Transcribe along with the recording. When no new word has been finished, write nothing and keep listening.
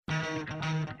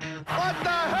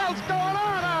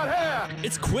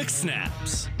It's Quick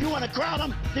Snaps. You want to crown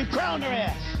them? Then crown their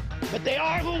ass. But they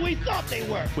are who we thought they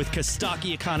were. With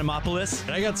Kostaki Economopoulos.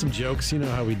 I got some jokes, you know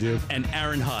how we do. And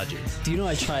Aaron Hodges. Do you know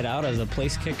I tried out as a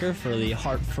place kicker for the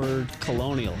Hartford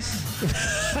Colonials?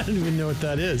 I don't even know what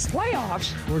that is.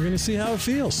 Playoffs? We're going to see how it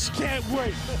feels. Can't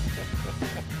wait.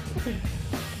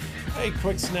 Hey,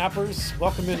 Quick Snappers.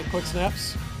 Welcome into Quick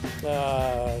Snaps.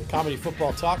 Comedy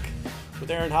football talk with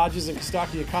Aaron Hodges and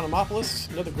Kostaki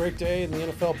Economopoulos. Another great day in the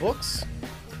NFL books.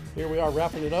 Here we are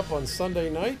wrapping it up on Sunday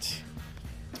night.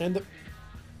 And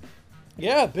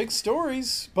big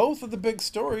stories. Both of the big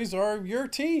stories are your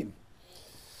team.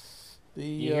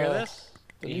 You hear this?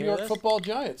 The New York Football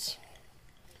Giants.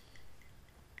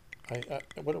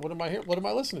 What am I here? What am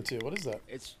I listening to? What is that?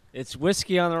 It's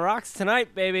Whiskey on the Rocks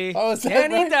tonight, baby. Oh, is that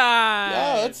Danny right? Dimes.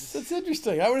 Yeah, that's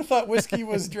interesting. I would have thought whiskey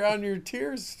was drown your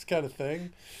tears kind of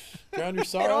thing. Drown your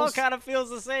sorrows. It all kind of feels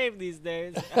the same these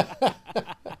days.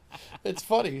 It's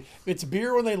funny. It's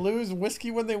beer when they lose and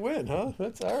whiskey when they win, huh?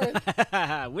 That's all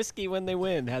right. Whiskey when they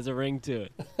win has a ring to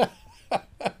it.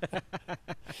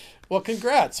 Well,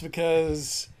 congrats,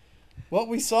 because what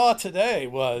we saw today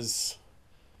was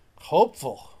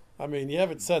hopeful. I mean, you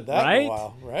haven't said that in a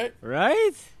while, right?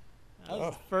 Right? That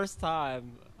was the first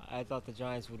time I thought the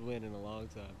Giants would win in a long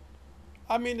time.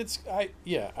 I mean,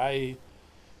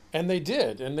 and they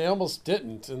did, and they almost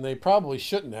didn't, and they probably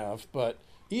shouldn't have, but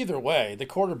either way, the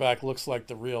quarterback looks like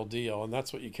the real deal, and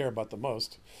that's what you care about the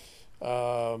most.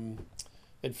 In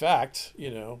fact,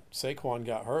 Saquon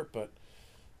got hurt, but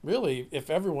really,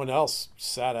 if everyone else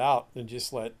sat out and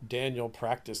just let Daniel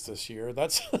practice this year,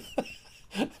 that's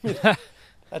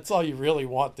that's all you really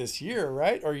want this year,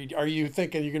 right? Or are you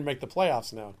thinking you can make the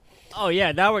playoffs now? Oh,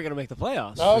 yeah, now we're going to make the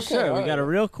playoffs. Okay, for sure. We got a right.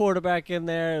 real quarterback in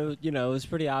there. It was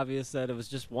pretty obvious that it was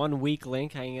just one weak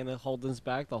link hanging in Holden's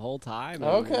back the whole time. And,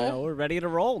 Okay. we're ready to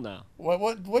roll now.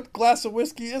 What glass of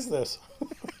whiskey is this?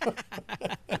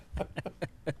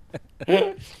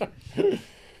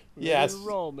 Yes. Ready to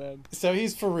roll, man. So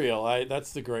he's for real.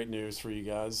 That's the great news for you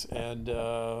guys. And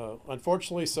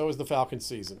unfortunately, so is the Falcons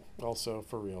season. Also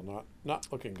for real. Not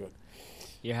looking good.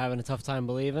 You're having a tough time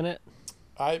believing it?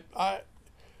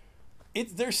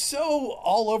 They're so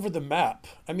all over the map.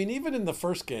 I mean, even in the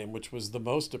first game, which was the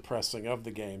most depressing of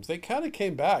the games, they kind of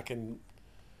came back and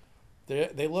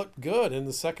they looked good in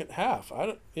the second half.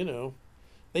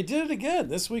 They did it again.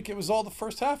 This week it was all the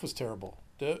first half was terrible.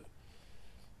 The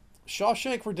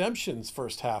Shawshank Redemption's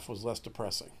first half was less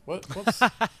depressing. What's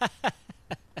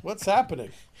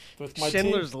happening with my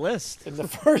Schindler's team List. in the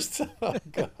first? Oh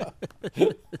God.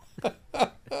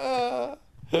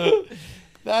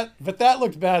 But that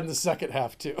looked bad in the second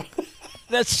half too.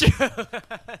 That's true.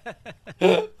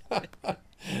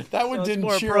 That one So it's didn't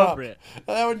more cheer up. appropriate.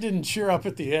 That one didn't cheer up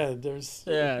at the end.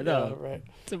 Right.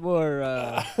 It's a more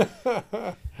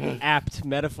apt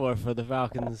metaphor for the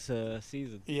Falcons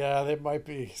season. Yeah, they might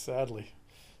be, sadly.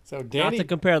 So Not Danny, to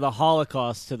compare the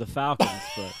Holocaust to the Falcons,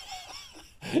 but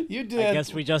you did. I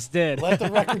guess we just did. Let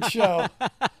the record show.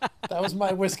 That was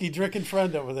my whiskey drinking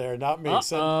friend over there, not me.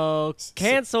 Uh-oh,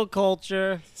 cancel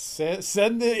culture. Send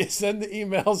the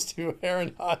emails to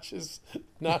Aaron Hodges,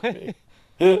 not me.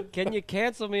 Can you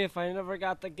cancel me if I never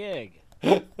got the gig?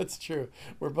 That's true.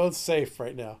 We're both safe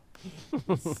right now.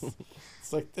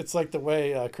 It's like the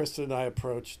way Krista and I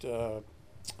approached.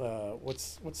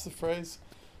 What's the phrase?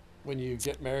 When you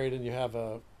get married and you have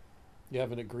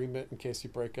an agreement in case you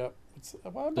break up.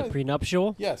 The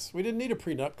prenuptial? Yes, we didn't need a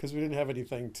prenup because we didn't have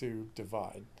anything to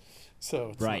divide.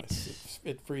 So it's Right. nice.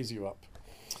 It frees you up.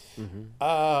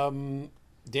 Mm-hmm.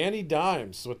 Danny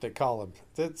Dimes is what they call him.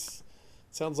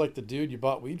 Sounds like the dude you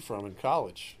bought weed from in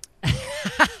college.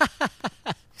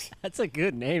 That's a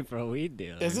good name for a weed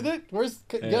dealer. Isn't it? You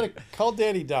gotta call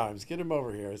Danny Dimes. Get him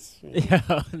over here. Yeah,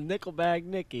 Nickelbag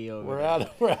Nicky over We're out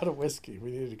of whiskey.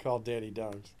 We need to call Danny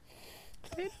Dimes.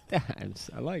 there.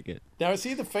 I like it. Now, is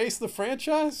he the face of the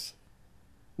franchise?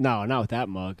 No, not with that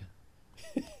mug.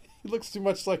 He looks too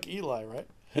much like Eli, right?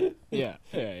 Yeah.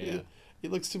 He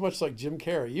looks too much like Jim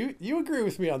Carrey. You agree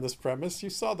with me on this premise? You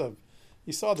saw the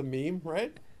meme,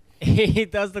 right? He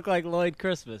does look like Lloyd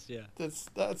Christmas, yeah. That's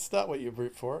not what you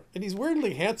root for. And he's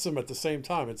weirdly handsome at the same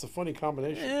time. It's a funny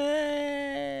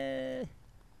combination.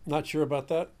 Not sure about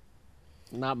that?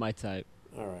 Not my type.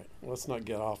 All right. Let's not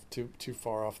get off too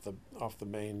far off the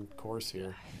main course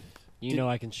here. You know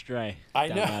I can stray. I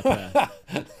down know. that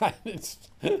path.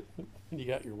 You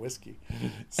got your whiskey.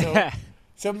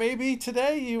 So maybe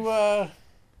today you have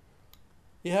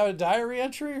a diary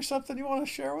entry or something you want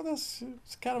to share with us?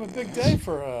 It's kind of a big day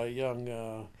for a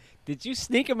young Did you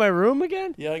sneak in my room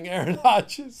again? young Aaron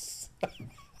Hodges.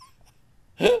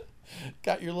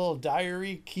 Got your little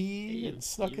diary key and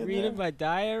snuck You in reading there. my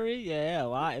diary? Yeah, a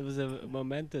lot. It was a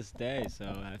momentous day, so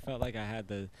I felt like I had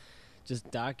to just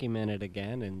document it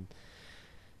again, and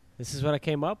this is what I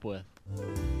came up with.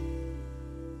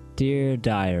 Dear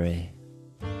Diary,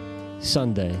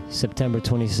 Sunday, September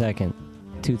 22nd,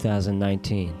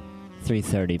 2019,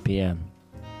 3:30 p.m.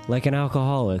 Like an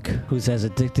alcoholic who's as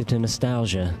addicted to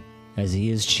nostalgia as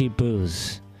he is cheap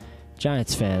booze,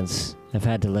 Giants fans have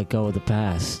had to let go of the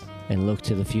past and look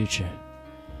to the future.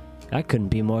 I couldn't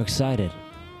be more excited.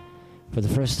 For the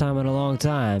first time in a long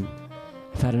time,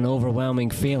 I've had an overwhelming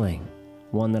feeling,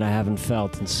 one that I haven't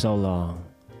felt in so long.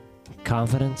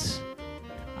 Confidence,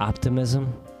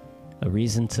 optimism, a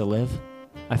reason to live.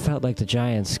 I felt like the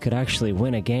Giants could actually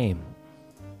win a game.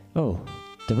 Oh,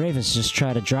 the Ravens just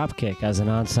tried a drop kick as an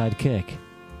onside kick.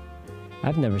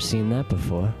 I've never seen that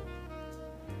before.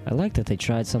 I like that they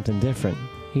tried something different,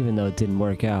 even though it didn't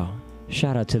work out.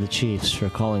 Shout out to the Chiefs for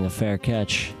calling a fair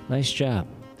catch. Nice job.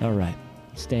 All right,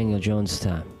 it's Daniel Jones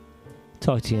time.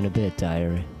 Talk to you in a bit,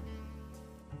 Diary.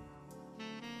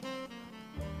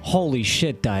 Holy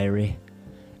shit, Diary.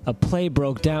 A play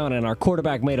broke down and our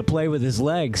quarterback made a play with his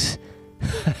legs.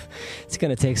 It's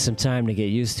gonna take some time to get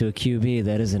used to a QB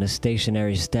that isn't a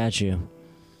stationary statue.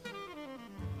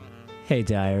 Hey,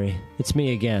 Diary. It's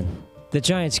me again. The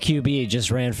Giants QB just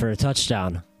ran for a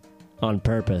touchdown. On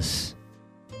purpose.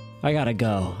 I gotta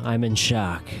go. I'm in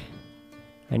shock.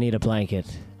 I need a blanket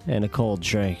and a cold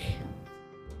drink.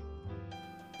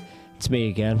 It's me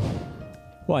again.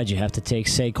 Why'd you have to take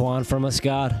Saquon from us,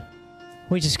 God?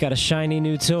 We just got a shiny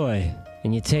new toy,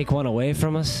 and you take one away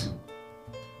from us?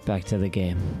 Back to the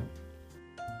game.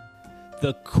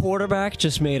 The quarterback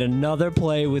just made another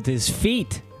play with his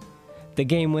feet. The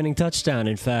game-winning touchdown,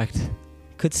 in fact.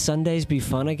 Could Sundays be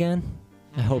fun again?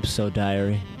 I hope so,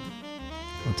 Diary.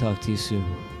 I'll talk to you soon.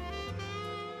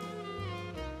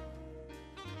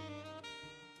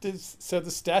 So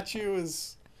the statue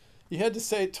is... You had to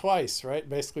say it twice, right?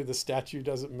 Basically, the statue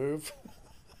doesn't move.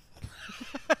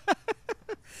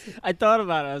 I thought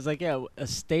about it. I was like, yeah, a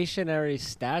stationary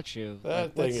statue.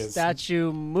 That What thing is-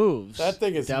 statue moves? That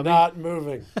thing is dummy? not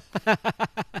moving.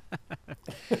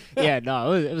 Yeah,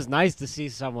 no, it was nice to see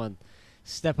someone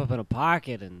step up in a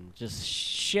pocket and just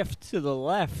shift to the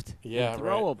left Yeah, and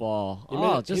throw right. a ball.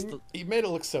 He made it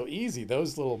look so easy,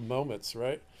 those little moments,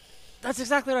 right? That's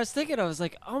exactly what I was thinking. I was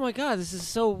like, oh my God, this is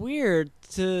so weird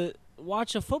to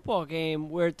watch a football game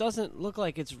where it doesn't look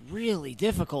like it's really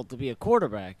difficult to be a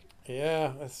quarterback.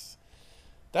 Yeah,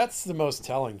 that's the most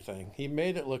telling thing. He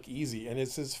made it look easy, and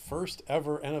it's his first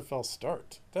ever NFL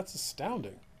start. That's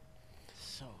astounding.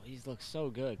 So he looks so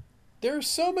good. There are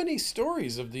so many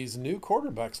stories of these new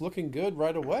quarterbacks looking good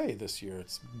right away this year.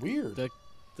 It's weird,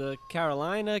 The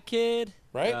Carolina kid,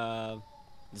 right?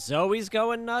 Zoe's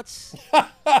going nuts.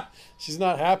 She's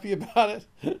not happy about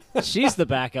it. She's the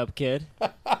backup kid.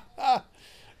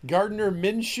 Gardner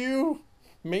Minshew,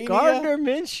 mania, Gardner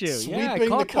Minshew. Yeah, I sweeping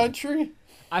the caught country.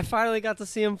 I finally got to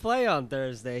see him play on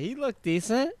Thursday. He looked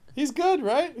decent. He's good,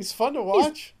 right? He's fun to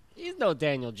watch. He's no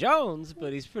Daniel Jones,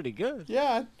 but he's pretty good.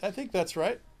 Yeah, I think that's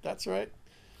right. That's right.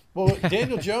 Well,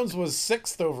 Daniel Jones was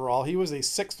 6th overall. He was a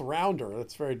 6th rounder.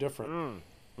 That's very different.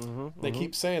 They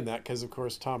keep saying that because, of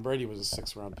course, Tom Brady was a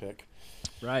 6th round pick.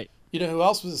 Right. You know who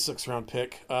else was a 6th round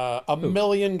pick? A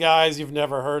million guys you've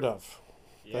never heard of.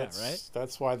 Yeah, right.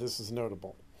 That's why this is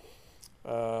notable.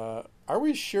 Are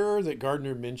we sure that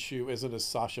Gardner Minshew isn't a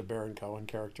Sacha Baron Cohen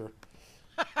character?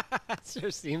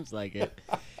 Sure seems like it.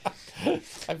 I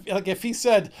feel like if he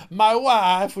said, my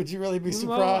wife, would you really be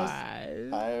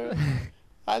surprised?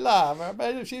 I love her,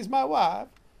 but she's my wife.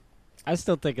 I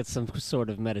still think it's some sort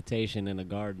of meditation in a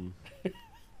garden.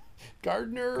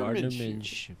 Gardner Minshew.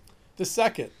 Minshew. The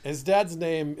second, his dad's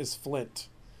name is Flint.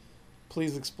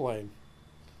 Please explain.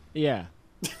 Yeah.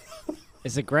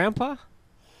 Is it Grandpa?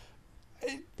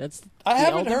 That's. I the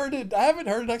haven't elder? heard it. I haven't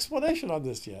heard an explanation on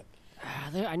this yet.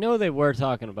 I know they were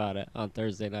talking about it on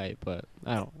Thursday night, but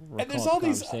I don't recall And there's the all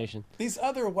conversation. these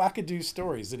other wackadoo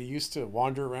stories that he used to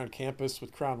wander around campus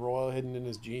with Crown Royal hidden in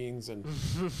his jeans, and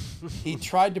he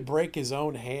tried to break his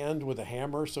own hand with a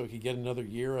hammer so he could get another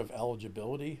year of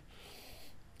eligibility.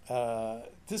 I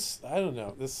don't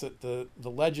know. The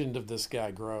legend of this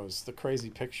guy grows. The crazy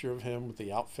picture of him with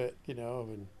the outfit,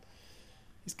 and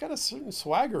he's got a certain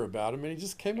swagger about him, and he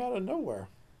just came out of nowhere.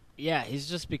 Yeah, he's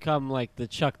just become like the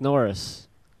Chuck Norris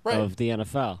Right. of the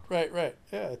NFL. Right.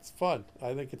 Yeah, it's fun.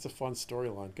 I think it's a fun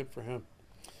storyline. Good for him.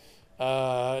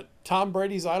 Tom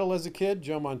Brady's idol as a kid,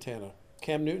 Joe Montana.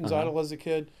 Cam Newton's idol as a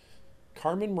kid,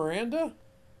 Carmen Miranda?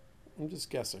 I'm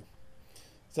just guessing.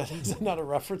 Is that not a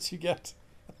reference you get?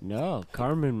 No,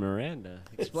 Carmen Miranda.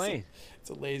 Explain.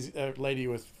 It's a lady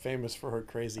with famous for her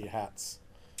crazy hats.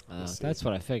 That's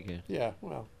what I figured. Yeah,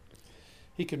 well,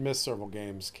 he could miss several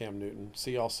games, Cam Newton.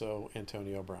 See also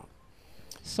Antonio Brown.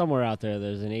 Somewhere out there,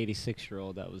 there's an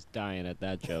 86-year-old that was dying at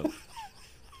that joke.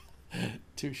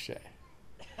 Touche.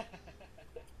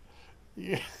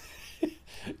 Yeah.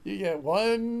 You get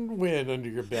one win under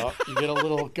your belt. You get a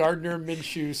little Gardner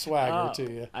Minshew swagger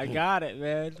to you. I got it,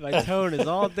 man. My tone is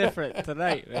all different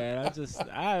tonight, man.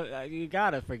 You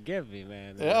gotta forgive me,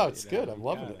 man. Yeah, it's good. I'm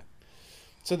loving it.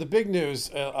 So the big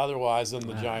news, otherwise, on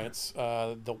the Giants,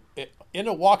 in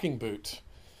a walking boot.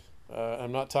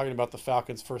 I'm not talking about the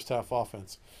Falcons' first half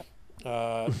offense.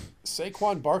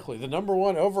 Saquon Barkley, the number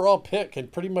 1 overall pick in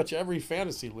pretty much every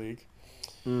fantasy league.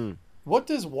 What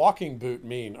does walking boot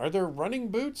mean? Are there running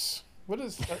boots? What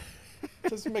is that?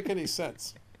 Doesn't make any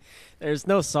sense. There's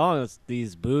no song that's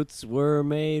 "These boots were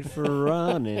made for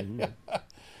running."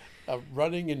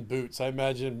 Running in boots. I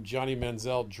imagine Johnny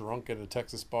Manziel drunk at a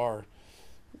Texas bar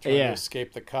trying to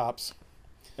escape the cops.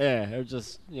 Yeah, they're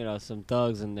just some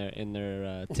thugs in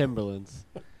their Timberlands.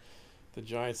 The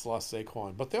Giants lost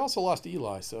Saquon, but they also lost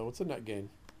Eli, so it's a net gain.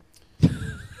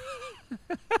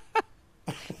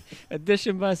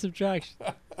 Addition by subtraction.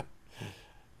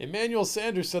 Emmanuel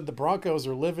Sanders said the Broncos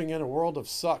are living in a world of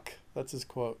suck. That's his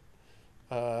quote.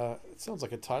 It sounds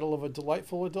like a title of a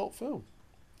delightful adult film.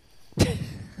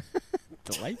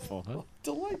 Delightful, huh?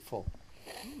 Delightful.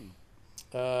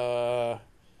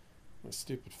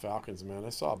 Stupid Falcons, man. I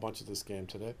saw a bunch of this game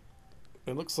today.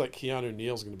 It looks like Keanu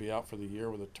Neal's going to be out for the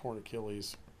year with a torn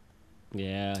Achilles.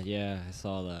 Yeah, I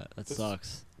saw that. That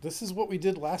sucks. This is what we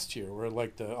did last year, where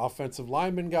like the offensive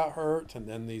lineman got hurt, and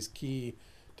then these key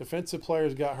defensive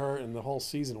players got hurt, and the whole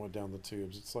season went down the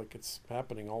tubes. It's like it's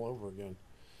happening all over again.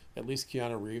 At least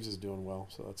Keanu Reeves is doing well,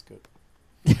 so that's good.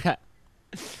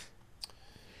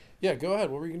 Yeah, go ahead.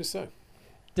 What were you going to say?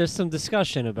 There's some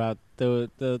discussion about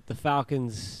the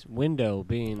Falcons' window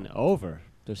being over,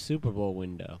 their Super Bowl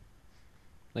window.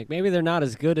 Like maybe they're not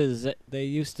as good as they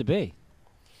used to be.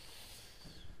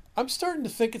 I'm starting to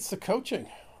think it's the coaching.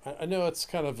 I know it's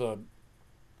kind of a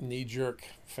knee-jerk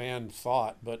fan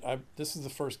thought, but this is the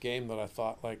first game that I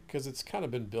thought, like, because it's kind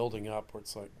of been building up where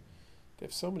it's like they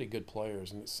have so many good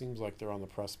players, and it seems like they're on the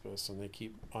precipice, and they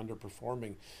keep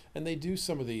underperforming. And they do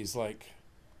some of these, like,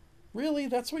 really,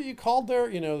 that's what you called there?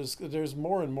 There's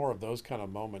more and more of those kind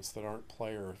of moments that aren't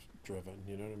player-driven,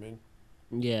 you know what I mean?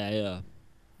 Yeah.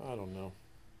 I don't know.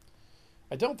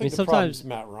 I don't think the problem's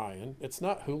Matt Ryan. It's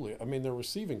not Julio. I mean, their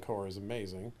receiving core is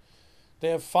amazing. They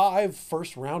have 5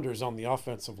 first-rounders on the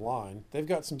offensive line. They've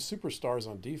got some superstars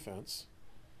on defense.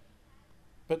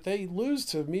 But they lose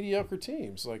to mediocre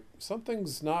teams. Like,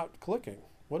 something's not clicking.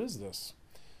 What is this?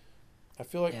 I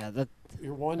feel like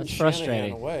you're one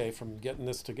Shanahan away from getting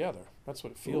this together. That's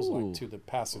what it feels like to the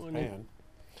passive fan.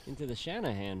 Into the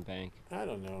Shanahan bank. I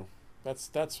don't know.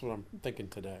 That's what I'm thinking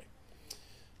today.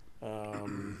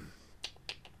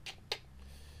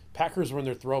 Packers run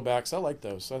their throwbacks. I like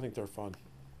those. I think they're fun.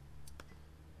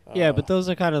 Yeah, but those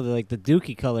are kind of like the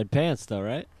dookie colored pants, though,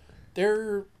 right?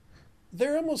 They're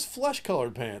almost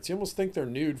flesh-colored pants. You almost think they're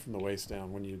nude from the waist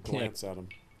down when you glance at them.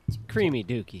 Creamy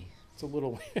dookie. It's a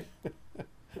little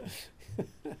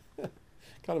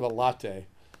kind of a latte.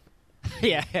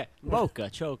 Yeah, mocha,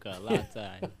 choca,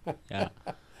 latte. Yeah.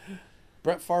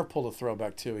 Brett Favre pulled a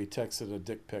throwback, too. He texted a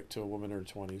dick pic to a woman in her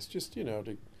 20s, just,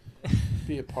 to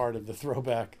be a part of the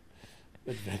throwback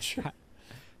adventure.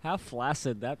 How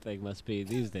flaccid that thing must be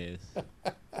these days.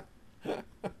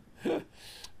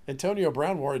 Antonio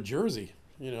Brown wore a jersey,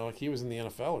 like he was in the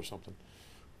NFL or something.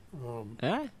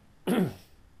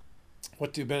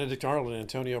 What do Benedict Arnold and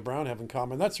Antonio Brown have in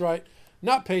common? That's right,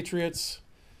 not Patriots.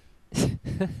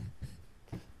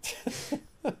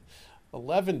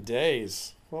 11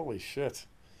 days. Holy shit.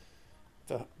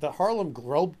 The Harlem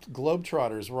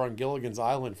Globetrotters were on Gilligan's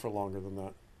Island for longer than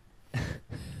that.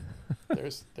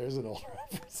 There's an old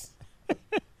reference.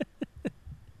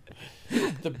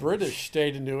 The British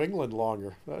stayed in New England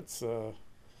longer. That's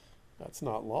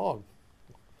not long.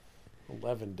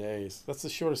 11 days. That's the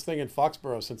shortest thing in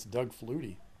Foxborough since Doug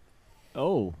Flutie.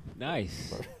 Oh,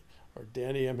 nice. Or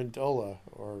Danny Amendola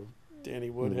or Danny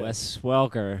Woodhead. Wes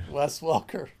Welker. Wes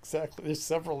Welker, exactly. There's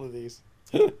several of these.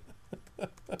 Wes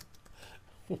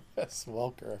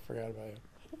Welker, I forgot about him.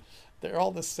 They're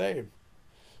all the same.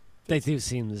 They do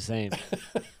seem the same.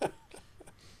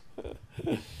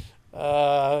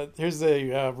 Here's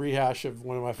a rehash of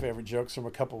one of my favorite jokes from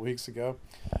a couple weeks ago.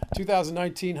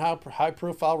 2019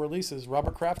 high-profile releases: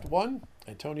 Robert Kraft 1,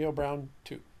 Antonio Brown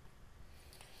 2.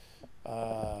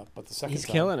 But the second He's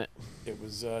time, killing it. It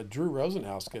was Drew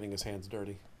Rosenhaus getting his hands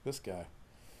dirty. This guy.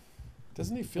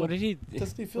 Doesn't he feel? What did he?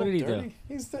 Doesn't he feel what did he dirty? do?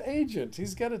 He's the agent.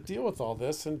 He's got to deal with all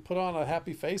this and put on a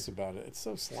happy face about it. It's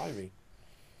so slimy.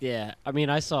 Yeah, I mean,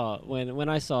 I saw when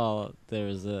I saw there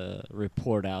was a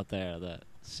report out there that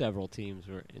several teams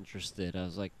were interested. I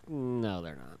was like, no,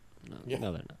 they're not.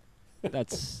 No, they're not.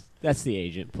 That's the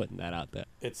agent putting that out there.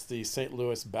 It's the St.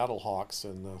 Louis Battlehawks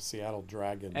and the Seattle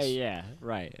Dragons. Yeah,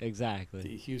 right, exactly.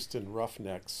 The Houston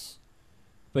Roughnecks.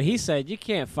 But he said, "You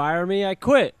can't fire me. I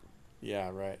quit." Yeah,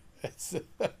 right. He said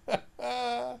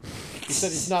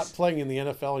he's not playing in the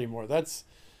NFL anymore. That's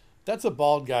a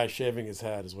bald guy shaving his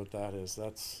head, is what that is.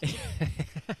 That's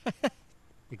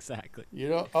exactly. you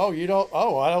don't. Oh, you don't.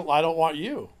 Oh, I don't want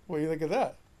you. What do you think of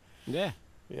that? Yeah.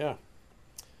 Yeah.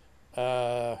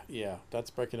 Yeah.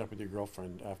 That's breaking up with your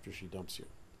girlfriend after she dumps you.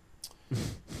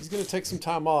 He's gonna take some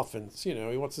time off, and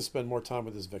he wants to spend more time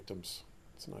with his victims.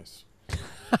 It's nice.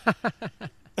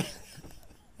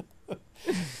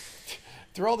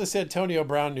 Through all this Antonio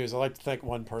Brown news, I'd like to thank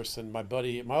one person, my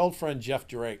old friend Jeff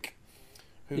Drake,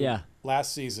 who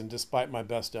last season, despite my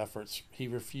best efforts, he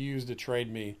refused to trade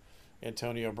me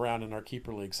Antonio Brown in our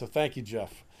keeper league. So thank you,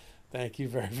 Jeff. Thank you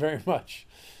very, very much.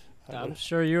 I'm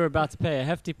sure you were about to pay a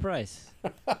hefty price.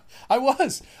 I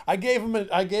was. I gave him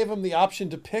the option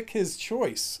to pick his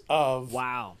choice of.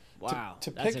 Wow.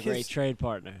 To That's pick a great trade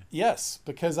partner. Yes,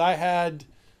 because I had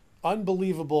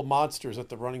unbelievable monsters at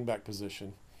the running back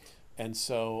position. And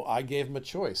so I gave him a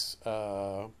choice.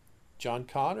 John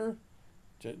Connor.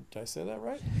 Did I say that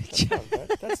right? That's not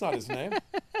right. That's not his name.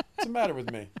 What's the matter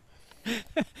with me?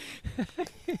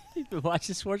 You've been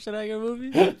watching Schwarzenegger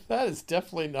movies? That is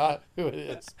definitely not who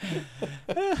it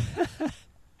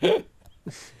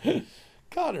is.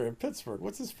 Connor in Pittsburgh.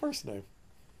 What's his first name?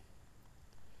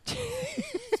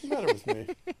 What's the matter with me?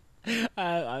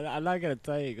 I'm not going to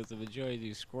tell you because I'm enjoying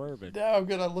you squirming. Now I'm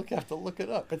going to have to look it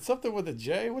up. It's something with a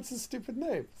J. What's his stupid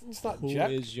name? It's not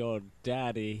Jack. Who is your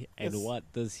daddy and what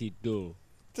does he do?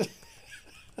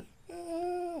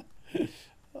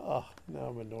 Oh, now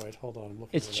I'm annoyed. Hold on. I'm looking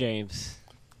It's James.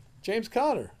 James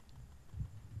Conner.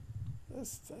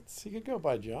 He could go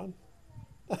by John.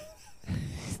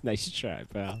 Nice try,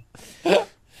 pal.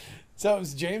 So it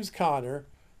was James Conner,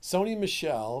 Sony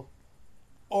Michel,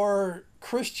 or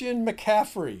Christian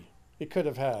McCaffrey he could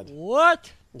have had.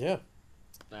 What? Yeah.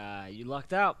 You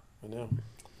lucked out. I know.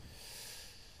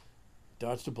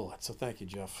 Dodged a bullet, so thank you,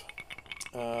 Jeff.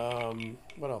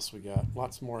 What else we got?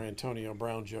 Lots more Antonio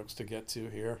Brown jokes to get to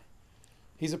here.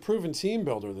 He's a proven team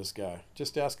builder, this guy.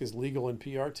 Just ask his legal and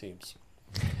PR teams.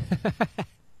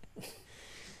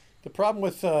 The problem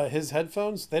with his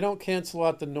headphones, they don't cancel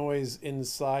out the noise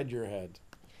inside your head.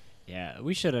 Yeah,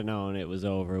 we should have known it was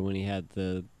over when he had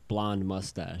the blonde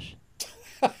mustache.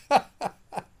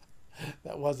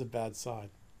 That was a bad sign.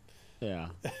 Yeah.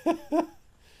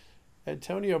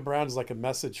 Antonio Brown is like a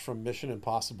message from Mission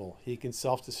Impossible. He can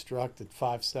self-destruct in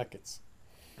 5 seconds.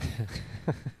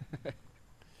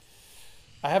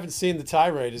 I haven't seen the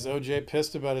tirade. Is OJ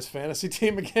pissed about his fantasy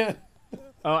team again?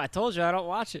 Oh, I told you I don't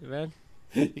watch it, man.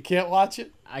 You can't watch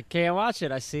it? I can't watch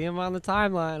it. I see him on the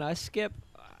timeline. I skip.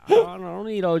 I don't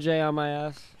need OJ on my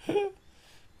ass.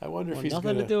 I wonder if he's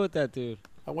nothing to do with that dude.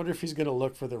 I wonder if he's going to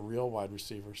look for the real wide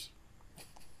receivers.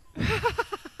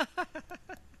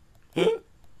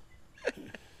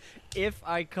 If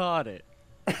I caught it.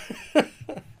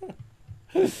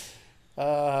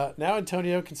 Now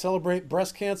Antonio can celebrate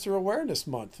Breast Cancer Awareness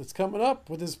Month. It's coming up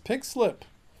with his pink slip.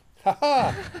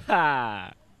 Ha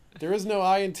ha! There is no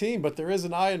I in team, but there is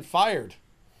an I in fired.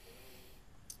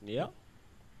 Yep.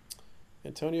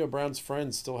 Antonio Brown's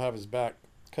friends still have his back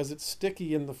because it's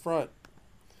sticky in the front.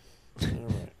 All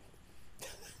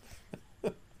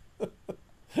right.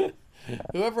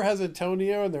 Whoever has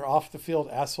Antonio in their off-the-field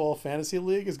asshole fantasy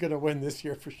league is going to win this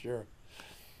year for sure.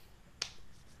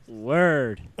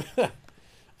 Word.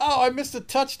 Oh, I missed a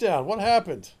touchdown. What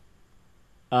happened?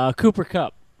 Cooper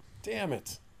Kupp. Damn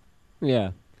it.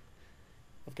 Yeah.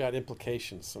 I've got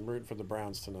implications. I'm rooting for the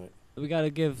Browns tonight. We got to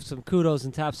give some kudos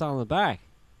and taps on the back.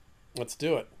 Let's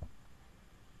do it.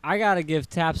 I got to give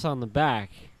taps on the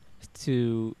back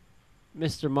to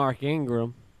Mr. Mark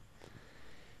Ingram,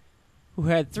 who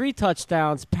had 3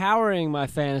 touchdowns, powering my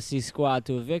fantasy squad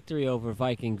to a victory over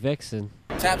Viking Vixen.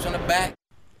 Taps on the back.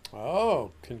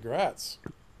 Oh, congrats.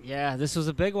 Yeah, this was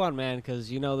a big one, man,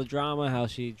 because you know the drama, how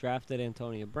she drafted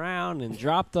Antonio Brown and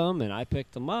dropped him, and I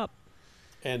picked him up.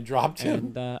 And dropped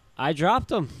him? And I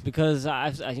dropped him because,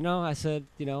 I said,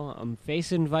 I'm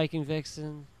facing Viking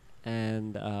Vixen,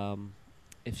 and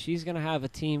if she's going to have a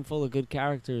team full of good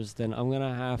characters, then I'm going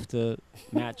to have to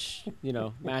match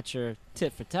her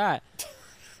tit for tat.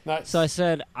 Nice. So I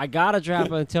said, I got to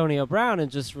drop Antonio Brown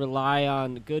and just rely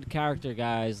on good character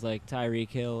guys like Tyreek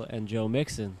Hill and Joe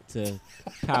Mixon to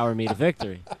power me to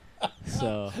victory.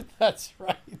 So That's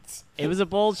right. it was a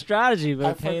bold strategy, but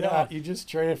I it paid forgot. off. You just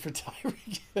traded for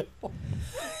Tyreek Hill.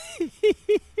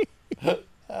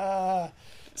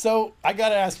 So I got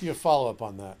to ask you a follow-up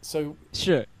on that. So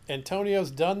Sure.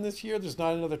 Antonio's done this year? There's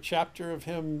not another chapter of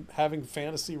him having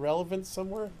fantasy relevance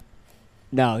somewhere?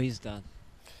 No, he's done.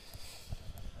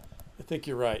 I think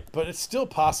you're right. But it's still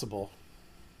possible.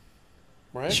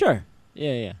 Right? Sure.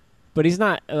 Yeah. But he's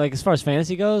not, like, as far as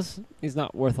fantasy goes, he's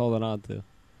not worth holding on to.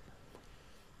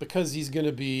 Because he's going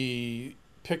to be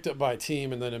picked up by a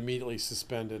team and then immediately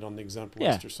suspended on the exempt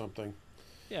list or something.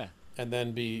 Yeah. And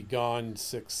then be gone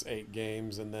 6-8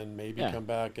 games and then maybe Yeah. come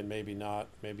back and maybe not.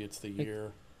 Maybe it's the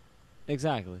year.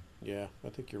 Exactly. Yeah, I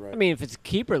think you're right. I mean, if it's a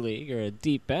keeper league or a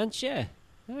deep bench, yeah.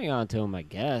 Hang on to him, I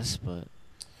guess, but...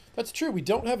 That's true. We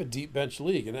don't have a deep bench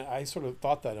league, and I sort of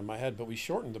thought that in my head, but we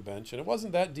shortened the bench, and it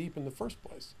wasn't that deep in the first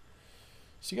place.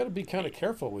 So you got to be kind of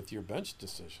careful with your bench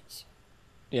decisions.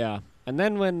 Yeah. And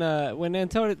then when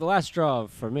Antonio, the last draw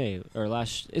for me, or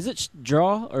is it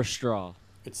draw or straw?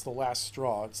 It's the last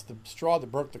straw. It's the straw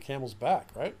that broke the camel's back,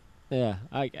 right? Yeah,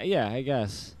 I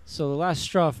guess. So the last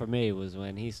straw for me was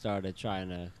when he started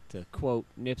trying to quote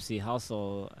Nipsey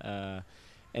Hussle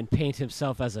and paint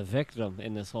himself as a victim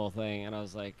in this whole thing, and I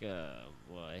was like,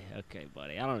 boy, okay,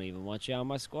 buddy, I don't even want you on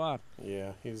my squad.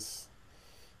 Yeah, there's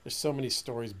so many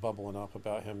stories bubbling up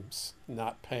about him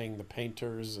not paying the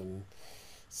painters and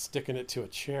sticking it to a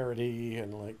charity,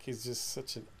 and like he's just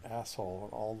such an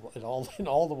asshole in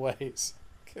all the ways.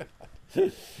 God.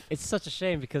 It's such a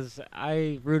shame because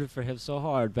I rooted for him so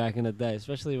hard back in the day,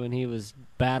 especially when he was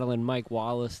battling Mike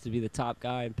Wallace to be the top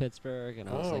guy in Pittsburgh, and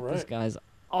I was like, this guy's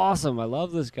awesome. I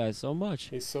love this guy so much.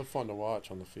 He's so fun to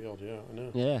watch on the field. Yeah, I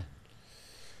know. Yeah.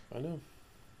 I know.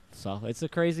 So it's a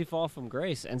crazy fall from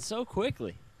grace, and so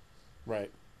quickly.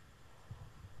 Right.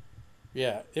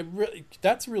 Yeah,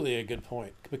 that's really a good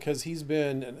point because he's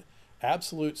been an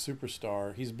absolute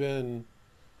superstar. He's been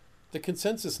the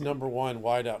consensus number one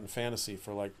wideout in fantasy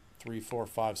for like 3, 4,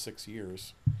 5, 6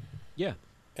 years. Yeah.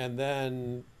 And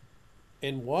then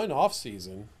in one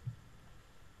offseason,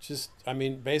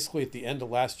 basically at the end of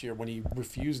last year when he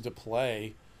refused to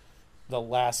play the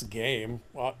last game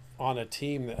on a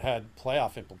team that had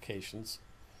playoff implications,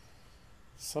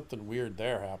 something weird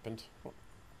there happened.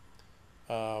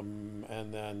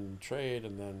 And then trade,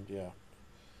 and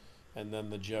then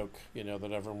the joke,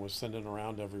 that everyone was sending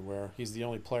around everywhere. He's the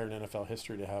only player in NFL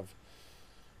history to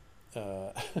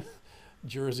have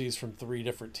jerseys from 3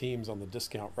 different teams on the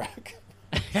discount rack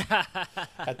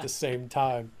at the same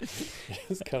time.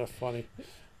 It's kind of funny.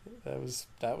 That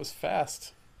was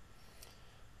fast.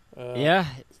 Yeah,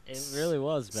 it really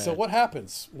was bad. So what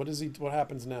happens? What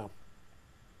happens now?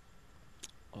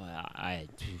 Well, I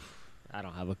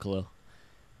don't have a clue.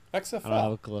 XFL. I don't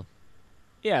have a clue.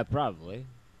 Yeah, probably.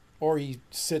 Or he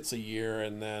sits a year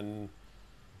and then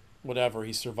whatever,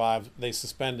 he survives. They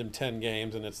suspend him 10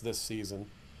 games and it's this season,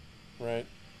 right?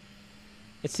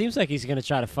 It seems like he's going to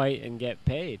try to fight and get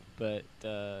paid, but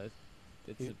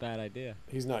it's a bad idea.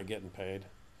 He's not getting paid.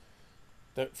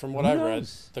 From what I read,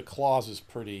 the clause is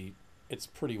pretty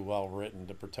well written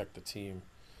to protect the team.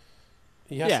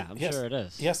 I'm sure it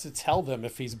is. He has to tell them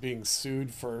if he's being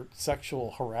sued for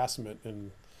sexual harassment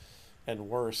and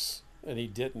worse, and he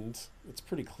didn't. It's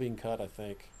pretty clean cut, I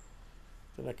think.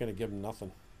 They're not going to give him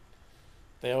nothing.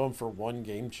 They owe him for 1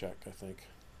 game check, I think.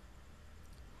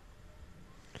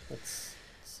 It's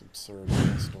absurd,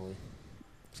 that story.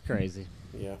 It's crazy.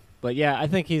 Yeah. But yeah, I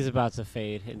think he's about to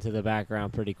fade into the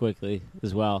background pretty quickly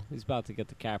as well. He's about to get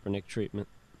the Kaepernick treatment.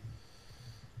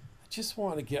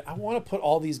 I want to put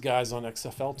all these guys on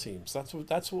XFL teams. That's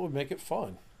what would make it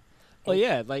fun. Well,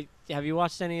 yeah, like, have you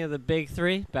watched any of the Big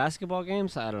 3 basketball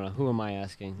games? I don't know. Who am I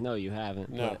asking? No, you haven't.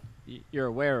 No. You're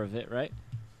aware of it, right?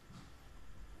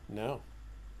 No.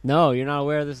 No, you're not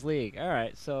aware of this league. All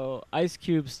right, so Ice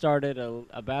Cube started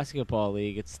a basketball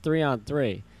league. It's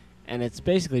 3-on-3, and it's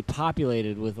basically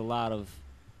populated with a lot of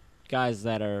guys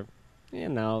that are,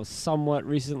 somewhat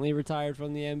recently retired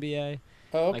from the NBA.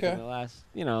 Oh, okay. Like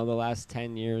in the last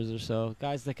 10 years or so.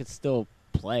 Guys that could still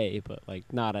play, but, like,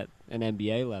 not at an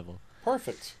NBA level.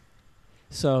 Perfect.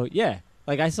 So, yeah.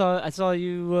 Like, I saw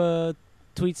you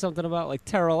tweet something about, like,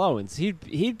 Terrell Owens.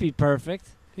 He'd be perfect.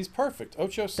 He's perfect.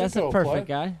 Ocho Cinco That's a perfect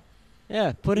guy.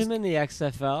 Yeah, put him in the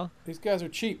XFL. These guys are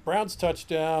cheap. Browns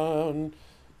touchdown.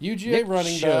 UGA Nick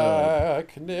running Chubb.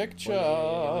 back. Nick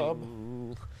Chubb.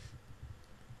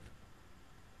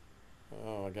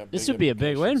 Oh, I got. This would be a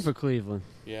big win for Cleveland.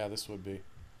 Yeah, this would be.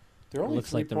 They're only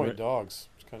Looks like 3-point dogs.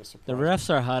 It's kind of surprised. The refs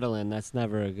are huddling. That's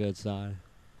never a good sign.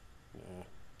 Yeah,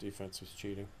 defense was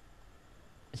cheating.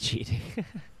 Cheating.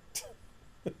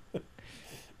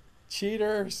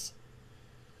 Cheaters.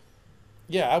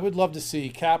 Yeah, I would love to see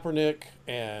Kaepernick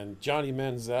and Johnny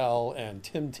Manziel and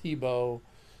Tim Tebow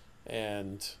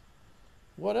and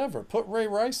whatever. Put Ray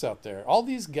Rice out there. All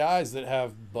these guys that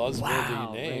have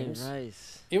buzzworthy names. Ray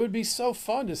Rice. It would be so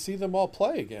fun to see them all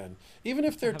play again. Even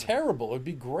if they're terrible, it would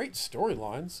be great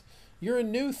storylines. You're a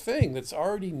new thing that's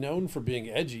already known for being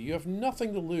edgy. You have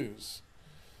nothing to lose.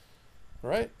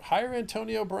 Right? Hire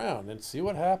Antonio Brown and see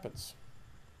what happens.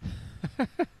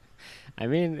 I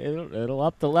mean, it'll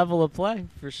up the level of play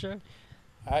for sure.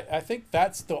 I think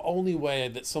that's the only way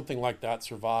that something like that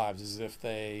survives is if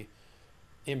they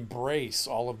embrace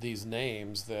all of these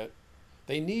names that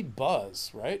they need buzz,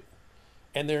 right?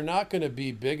 And they're not going to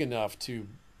be big enough to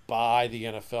buy the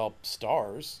NFL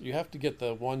stars. You have to get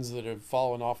the ones that have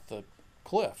fallen off the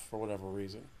cliff for whatever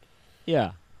reason.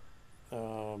 Yeah.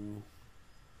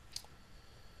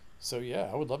 So, yeah,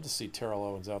 I would love to see Terrell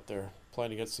Owens out there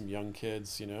playing against some young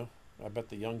kids, you know. I bet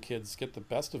the young kids get the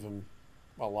best of him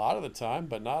a lot of the time,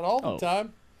 but not all the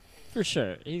time. For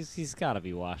sure. He's got to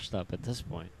be washed up at this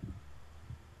point.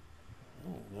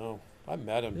 I don't know. I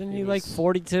met him. Isn't he like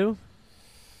 42?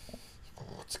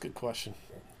 That's a good question.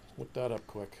 Look that up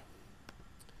quick.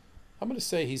 I'm going to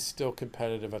say he's still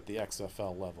competitive at the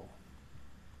XFL level.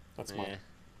 That's my.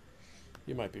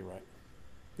 You might be right.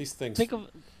 These things. Think of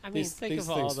all things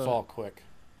the fall quick.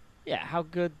 Yeah, how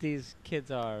good these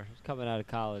kids are coming out of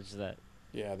college that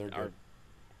Yeah, they're are good.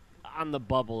 on the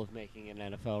bubble of making an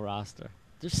NFL roster.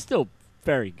 They're still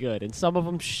very good, and some of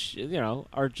them,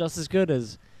 are just as good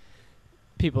as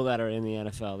people that are in the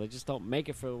NFL. They just don't make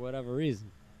it for whatever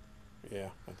reason. Yeah,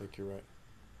 I think you're right.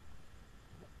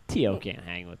 T.O. can't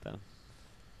hang with them.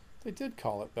 They did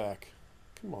call it back.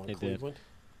 Come on, They did. Cleveland.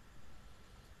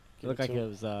 It looked like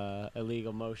it was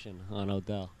illegal motion on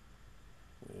Odell.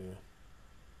 Yeah.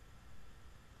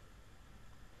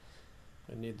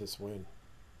 I need this win.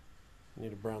 I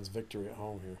need a Browns victory at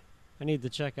home here. I need to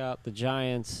check out the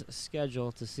Giants'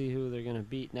 schedule to see who they're going to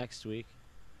beat next week.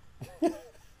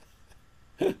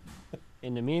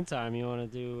 In the meantime, you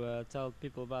want to tell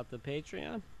people about the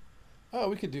Patreon? Oh,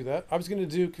 we could do that. I was going to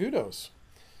do kudos.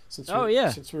 Since Oh, we, yeah.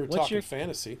 Since we were What's talking your-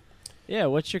 fantasy. Yeah,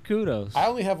 what's your kudos? I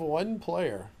only have one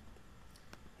player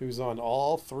who's on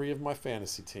all three of my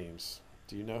fantasy teams.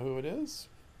 Do you know who it is?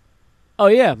 Oh,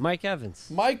 yeah, Mike Evans.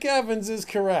 Mike Evans is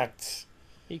correct.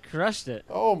 He crushed it.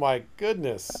 Oh, my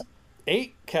goodness.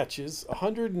 8 catches,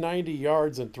 190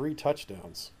 yards, and 3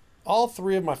 touchdowns. All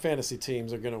three of my fantasy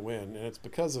teams are going to win, and it's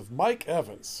because of Mike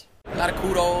Evans. A lot of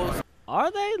kudos.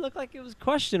 Are they? Looked like it was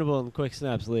questionable in the Quick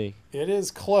Snaps League. It is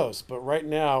close, but right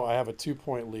now I have a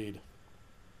 2-point lead.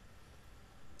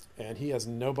 And he has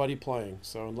nobody playing,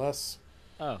 so unless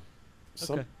Oh,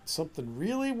 okay. something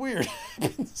really weird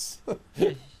happens,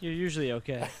 You're usually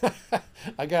okay.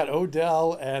 I got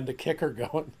Odell and a kicker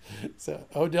going. So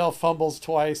Odell fumbles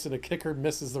twice and a kicker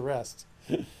misses the rest.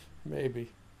 Maybe.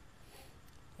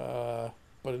 But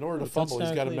in order to fumble,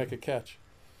 he's got to make a catch.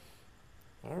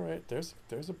 All right, there's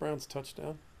a Browns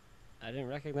touchdown. I didn't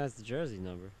recognize the jersey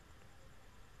number.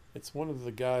 It's one of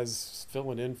the guys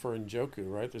filling in for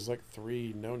Njoku, right? There's like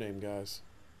 3 no-name guys.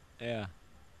 Yeah.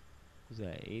 Was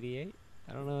that 88?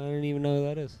 I don't know. I don't even know who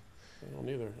that is. I don't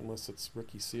either, unless it's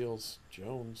Ricky Seals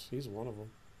Jones. He's one of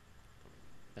them.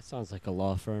 That sounds like a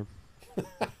law firm.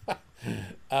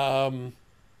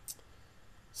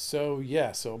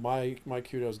 So my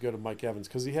kudos go to Mike Evans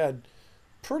because he had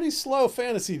pretty slow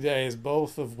fantasy days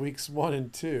both of weeks 1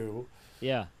 and 2.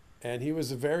 Yeah. And he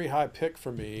was a very high pick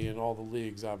for me in all the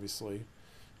leagues, obviously.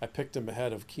 I picked him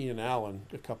ahead of Keenan Allen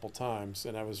a couple times,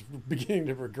 and I was beginning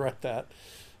to regret that.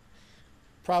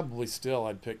 Probably still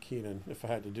I'd pick Keenan if I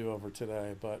had to do over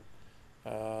today, but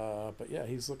yeah,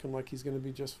 he's looking like he's going to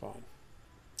be just fine.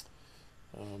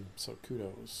 So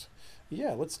kudos.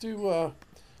 Yeah, let's do a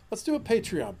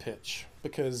Patreon pitch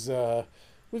because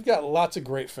we've got lots of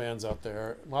great fans out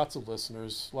there, lots of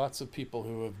listeners, lots of people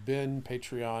who have been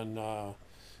Patreon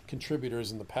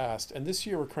contributors in the past, and this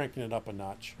year we're cranking it up a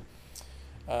notch.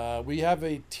 We have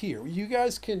a tier. You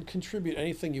guys can contribute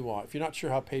anything you want. If you're not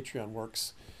sure how Patreon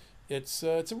works, it's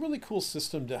a really cool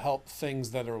system to help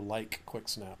things that are like Quick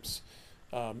Snaps.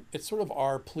 It's sort of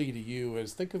our plea to you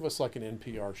is think of us like an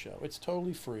NPR show. It's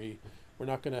totally free. We're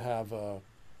not going to have we're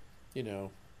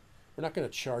not going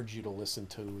to charge you to listen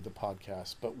to the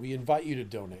podcast, but we invite you to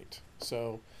donate.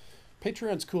 So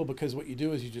Patreon's cool because what you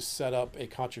do is you just set up a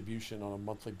contribution on a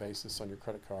monthly basis on your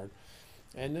credit card,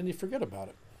 and then you forget about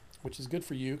it, which is good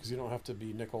for you because you don't have to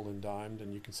be nickel and dimed,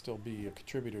 and you can still be a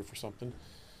contributor for something.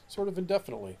 sort of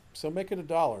indefinitely. So make it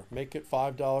 $1, make it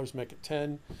 $5, make it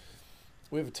 10.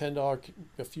 We have a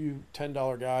few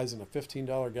 $10 guys and a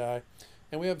 $15 guy,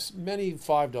 and we have many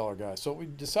 $5 guys. So what we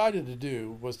decided to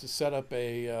do was to set up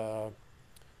a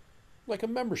like a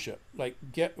membership. We're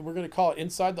going to call it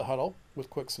Inside the Huddle with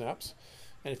Quick Snaps.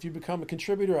 And if you become a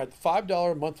contributor at the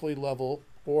 $5 monthly level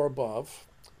or above,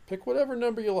 pick whatever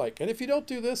number you like. And if you don't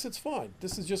do this, it's fine.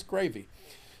 This is just gravy.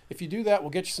 If you do that, we'll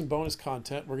get you some bonus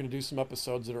content. We're going to do some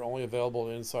episodes that are only available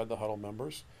to Inside the Huddle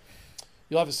members.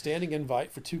 You'll have a standing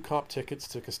invite for 2 comp tickets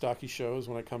to Kostaki shows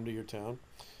when I come to your town.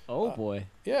 Oh, boy.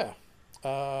 Yeah.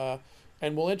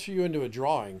 And we'll enter you into a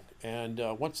drawing. And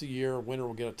once a year, a winner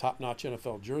will get a top-notch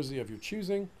NFL jersey of your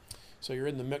choosing. So you're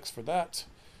in the mix for that.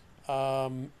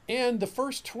 And the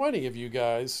first 20 of you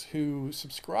guys who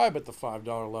subscribe at the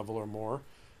 $5 level or more,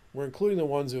 we're including the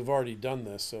ones who have already done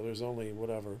this. So there's only,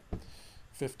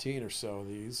 15 or so of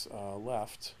these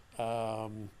left.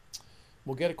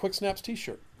 We'll get a Quick Snaps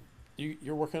t-shirt.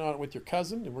 You're working on it with your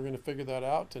cousin, and we're going to figure that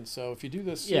out. And so if you do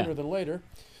this sooner than later,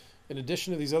 in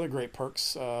addition to these other great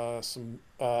perks, some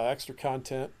extra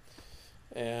content,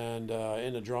 and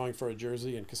in a drawing for a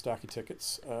jersey and Kostaki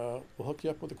tickets, we'll hook you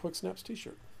up with a Quick Snaps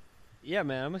t-shirt. Yeah,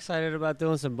 man, I'm excited about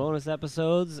doing some bonus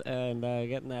episodes and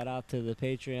getting that out to the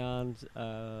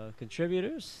Patreon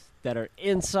contributors that are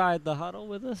inside the huddle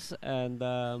with us. And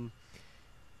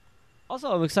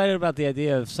also, I'm excited about the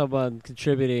idea of someone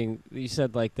contributing. You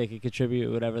said, like, they could contribute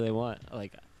whatever they want.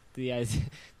 Like, the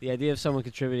idea of someone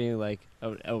contributing, like,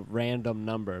 a random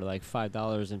number, like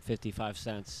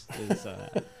 $5.55 is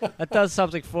that does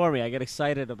something for me. I get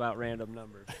excited about random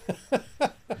numbers.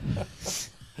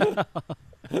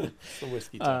 The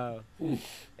whiskey time.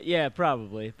 Yeah,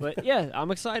 probably. But yeah, I'm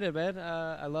excited, man.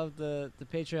 I love the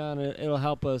Patreon. It'll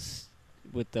help us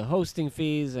with the hosting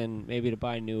fees and maybe to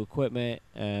buy new equipment.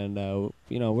 And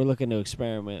we're looking to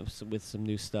experiment with some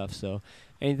new stuff. So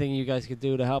anything you guys could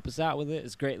do to help us out with it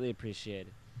is greatly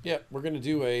appreciated. Yeah, we're going to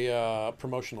do a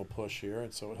promotional push here,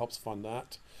 and so it helps fund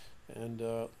that. And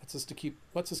let's just keep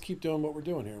doing what we're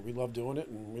doing here. We love doing it,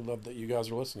 and we love that you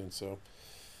guys are listening. So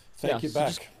thank you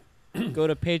back. Go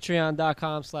to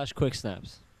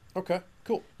patreon.com/quicksnaps. Okay,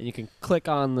 cool. And you can click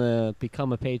on the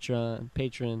become a patron,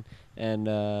 and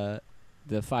the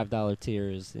 $5 tier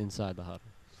is inside the huddle.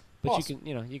 But awesome.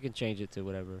 you can change it to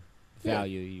whatever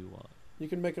value you want. You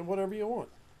can make it whatever you want.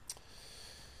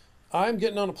 I'm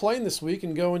getting on a plane this week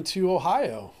and going to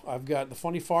Ohio. I've got the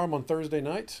Funny Farm on Thursday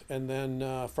night, and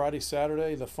then Friday,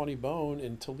 Saturday, the Funny Bone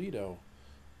in Toledo.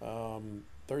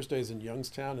 Thursday's in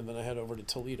Youngstown, and then I head over to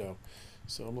Toledo.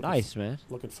 So I'm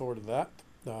looking forward to that.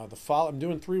 I'm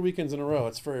doing 3 weekends in a row.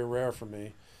 It's very rare for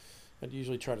me. I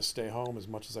usually try to stay home as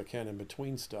much as I can in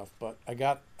between stuff. But I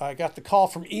got the call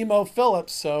from Emo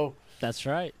Phillips, so that's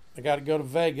right. I got to go to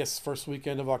Vegas first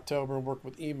weekend of October and work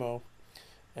with Emo,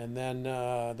 and then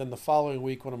the following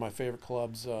week, one of my favorite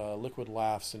clubs, Liquid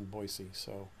Laughs in Boise.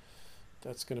 So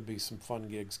that's going to be some fun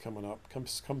gigs coming up.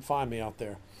 Come find me out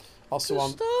there. Also,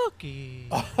 Kostaki,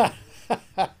 do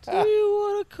you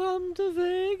want to come to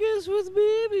Vegas with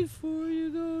me before you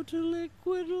go to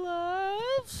Liquid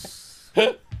Laughs?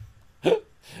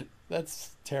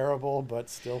 That's terrible, but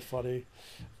still funny.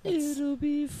 It'll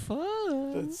be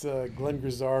fun. That's a Glenn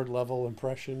Grizzard level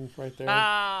impression right there.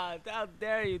 How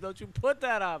dare you? Don't you put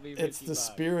that on me, It's Mickey the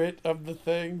Bob. spirit of the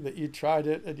thing that you tried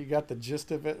it and you got the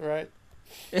gist of it right.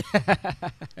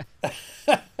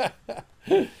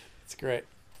 It's great.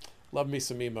 Love me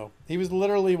some Emo. He was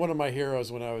literally one of my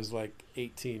heroes when I was like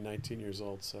 18, 19 years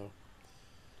old. So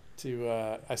it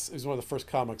was one of the first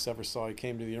comics I ever saw. He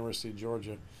came to the University of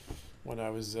Georgia when I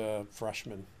was a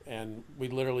freshman, and we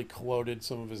literally quoted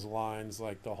some of his lines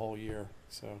like the whole year.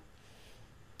 So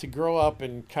to grow up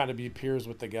and kind of be peers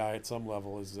with the guy at some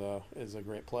level is a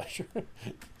great pleasure.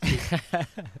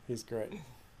 He's great.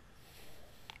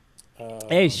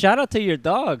 Hey, shout out to your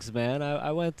dogs, man.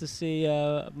 I went to see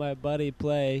my buddy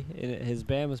play. His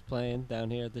band was playing down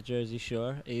here at the Jersey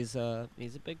Shore. He's a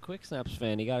big Quick Snaps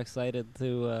fan. He got excited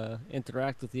to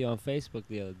interact with you on Facebook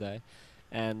the other day.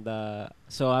 And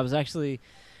so I was actually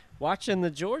watching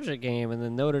the Georgia game and the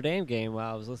Notre Dame game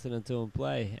while I was listening to him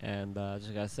play. And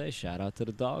just got to say, shout out to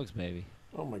the dogs, baby.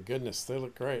 Oh, my goodness. They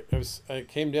look great. It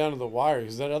came down to the wire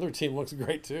because that other team looks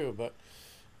great, too. But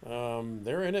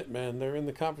they're in it, man. They're in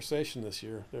the conversation this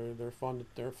year. They're fun.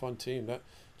 They're a fun team. That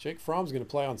Jake Fromm's going to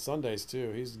play on Sundays,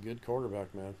 too. He's a good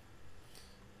quarterback, man.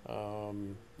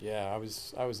 Yeah, I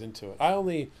was into it. I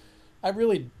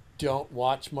really don't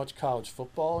watch much college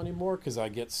football anymore because I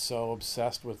get so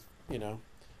obsessed with,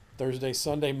 Thursday,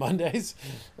 Sunday, Mondays.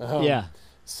 Yeah.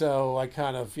 So I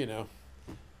kind of,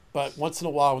 But once in a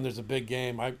while, when there's a big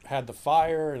game, I had the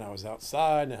fire and I was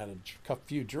outside and I had a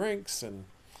few drinks, and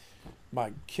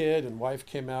my kid and wife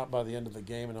came out by the end of the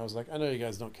game, and I was like, I know you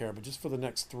guys don't care, but just for the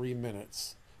next 3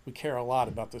 minutes, we care a lot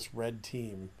about this red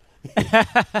team.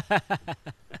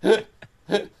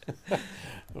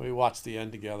 We watched the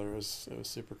end together. It was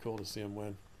super cool to see them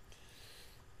win.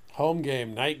 Home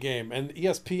game, night game, and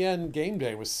ESPN Game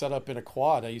Day was set up in a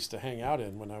quad I used to hang out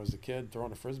in when I was a kid,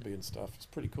 throwing a frisbee and stuff. It's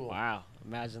pretty cool. Wow,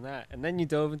 imagine that. And then you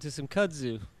dove into some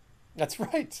kudzu. That's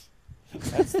right.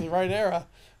 That's the right era.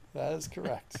 That is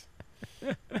correct.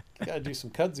 You got to do some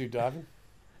kudzu diving.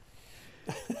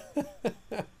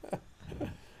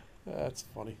 That's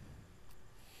funny.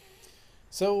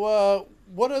 So,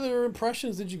 what other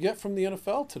impressions did you get from the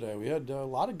NFL today? We had a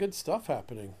lot of good stuff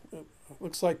happening. It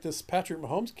looks like this Patrick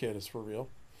Mahomes kid is for real.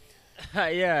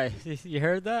 Yeah, you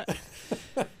heard that?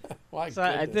 My So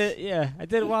I goodness. did. Yeah, I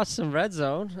did watch some Red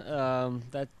Zone.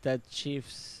 That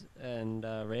Chiefs and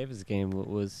Ravens game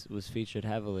was featured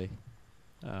heavily.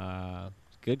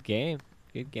 Good game.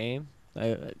 Good game.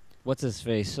 What's his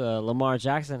face? Lamar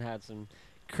Jackson had some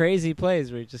crazy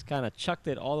plays where he just kind of chucked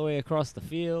it all the way across the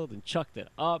field and chucked it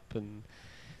up, and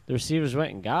the receivers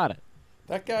went and got it.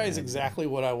 That guy is exactly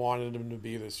what I wanted him to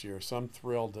be this year, so I'm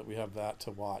thrilled that we have that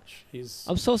to watch.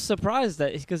 I'm so surprised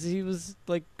that because he was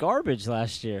like garbage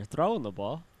last year throwing the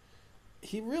ball.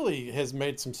 He really has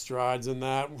made some strides in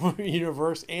that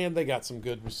universe, and they got some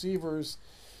good receivers,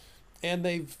 and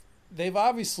they've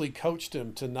obviously coached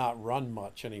him to not run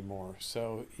much anymore.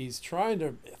 So he's trying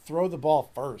to throw the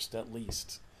ball first, at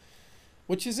least,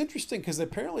 which is interesting because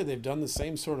apparently they've done the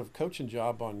same sort of coaching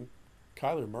job on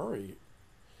Kyler Murray.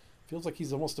 Feels like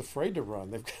he's almost afraid to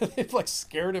run. They've like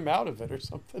scared him out of it or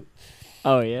something.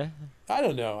 Oh yeah. I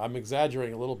don't know. I'm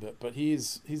exaggerating a little bit, but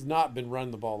he's not been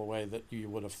running the ball the way that you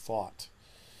would have thought.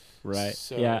 Right.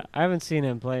 So, Yeah, I haven't seen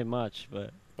him play much,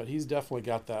 but he's definitely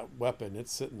got that weapon.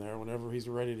 It's sitting there whenever he's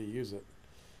ready to use it.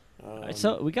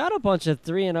 so we got a bunch of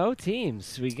 3-0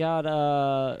 teams. We got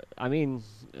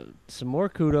some more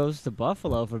kudos to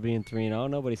Buffalo for being 3-0.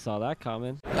 Nobody saw that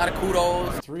coming.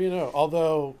 3-0.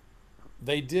 Although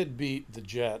they did beat the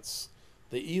Jets,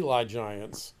 the Eli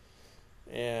Giants,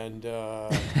 and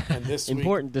this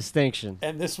Important distinction. week,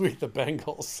 and this week the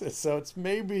Bengals. So it's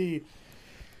maybe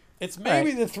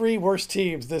Right. the three worst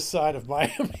teams this side of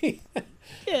Miami.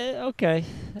 Yeah, okay.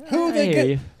 who I they hear get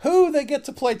you. who they get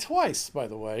to play twice, by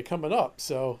the way, coming up.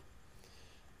 So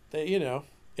they,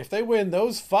 if they win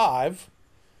those 5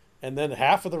 and then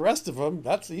half of the rest of them,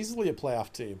 that's easily a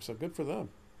playoff team. So good for them.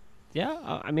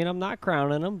 Yeah, I'm not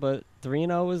crowning them, but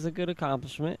 3-0 is a good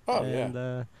accomplishment. Oh, and,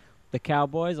 yeah. The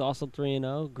Cowboys also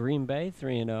 3-0. Green Bay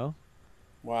 3-0.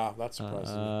 Wow, that's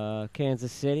surprising.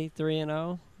 Kansas City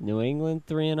 3-0. New England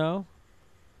 3-0.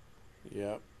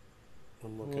 Yep.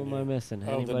 I'm Who looking am I here. missing?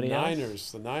 Oh, Anybody the else?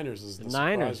 Niners. The Niners is the, The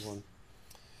surprise Niners. one.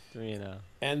 3-0.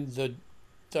 And the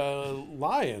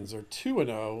Lions are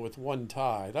 2-0 with 1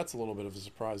 tie. That's a little bit of a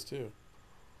surprise too.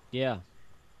 Yeah.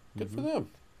 Good for them.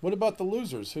 What about the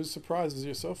losers? Who surprises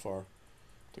you so far?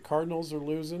 The Cardinals are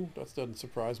losing. That doesn't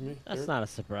surprise me. That's not a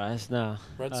surprise, no.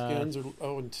 Redskins are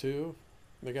 0-2.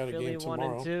 They got a Philly game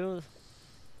tomorrow. 1-2.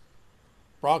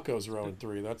 Broncos are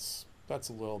 0-3. That's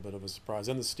a little bit of a surprise.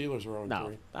 And the Steelers are 0-3.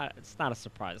 No, it's not a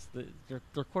surprise. Their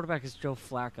quarterback is Joe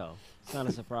Flacco. It's not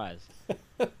a surprise.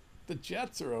 The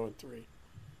Jets are 0-3.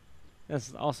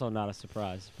 That's also not a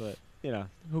surprise, but,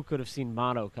 who could have seen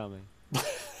Mono coming?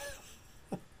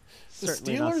 The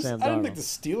Certainly not Steelers? Sam I didn't think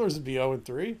Darnold. the Steelers would be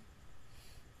 0-3.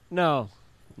 No.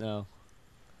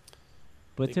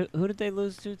 But who did they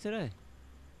lose to today?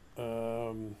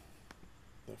 I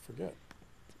forget.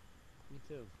 Me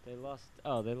too. They lost.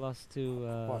 Oh, they lost to.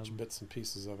 Watch bits and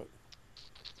pieces of it.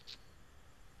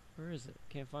 Where is it?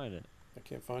 Can't find it. I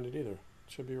can't find it either. It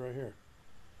should be right here.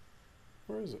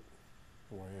 Where is it?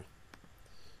 Oh, yeah.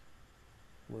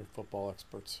 We're football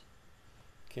experts.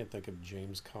 Can't think of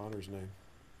James Conner's name.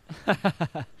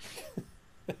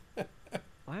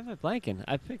 Why am I blanking?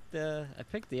 I picked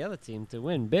the other team to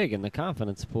win big in the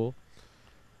confidence pool.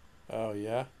 Oh,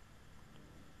 yeah?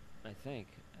 I think.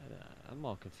 I'm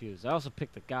all confused. I also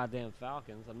picked the goddamn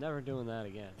Falcons. I'm never doing that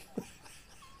again.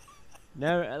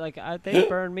 Never. They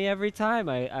burn me every time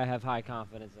I have high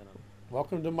confidence in them.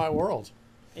 Welcome to my world.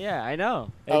 Yeah, I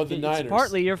know. Oh, the It's Niners.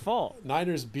 partly your fault.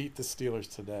 Niners beat the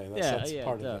Steelers today. That's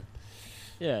part of it.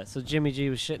 Yeah, so Jimmy G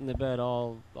was shitting the bed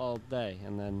all day,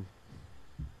 and then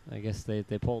I guess they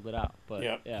pulled it out. But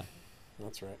Yep. yeah,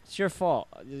 That's right. it's your fault.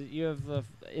 You have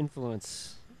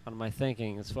influence on my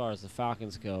thinking as far as the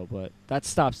Falcons go, but that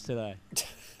stops today.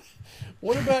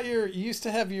 What about you used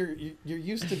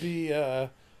to be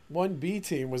 1B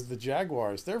team was the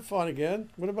Jaguars. They're fun again.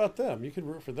 What about them? You could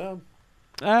root for them.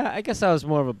 I guess I was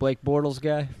more of a Blake Bortles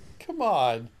guy. Come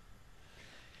on.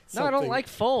 No, I don't like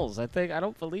Foles. I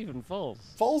don't believe in Foles.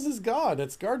 Foles is gone.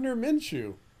 It's Gardner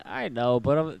Minshew. I know,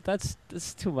 but that's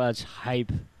too much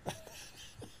hype.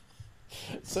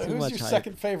 So too who's much your hype.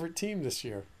 second favorite team this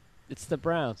year? It's the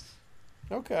Browns.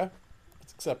 Okay.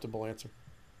 That's an acceptable answer.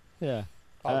 Yeah.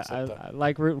 I'll accept that. I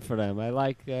like rooting for them.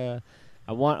 I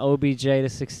want OBJ to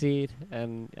succeed,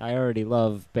 and I already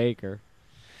love Baker.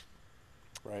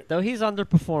 Right. Though he's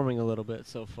underperforming a little bit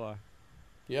so far.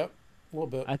 Yep. A little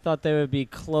bit. I thought they would be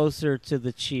closer to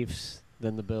the Chiefs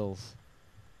than the Bills.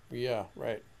 Yeah,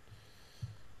 right.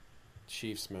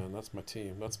 Chiefs, man. That's my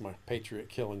team. That's my Patriot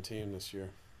killing team this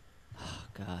year. Oh,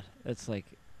 God. It's like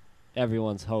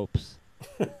everyone's hopes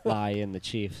lie in the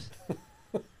Chiefs.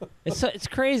 It's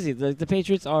crazy. The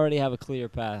Patriots already have a clear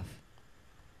path.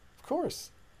 Of course.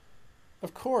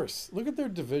 Of course. Look at their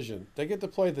division. They get to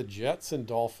play the Jets and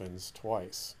Dolphins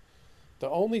twice. The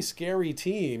only scary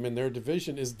team in their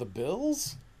division is the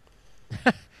Bills?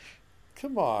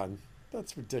 Come on.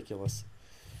 That's ridiculous.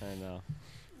 I know.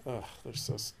 Ugh,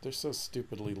 they're so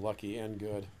stupidly lucky and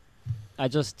good. I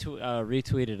just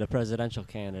retweeted a presidential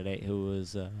candidate who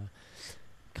was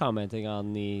commenting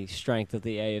on the strength of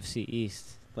the AFC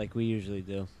East, like we usually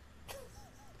do.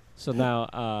 So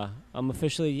now I'm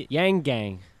officially Yang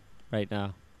Gang right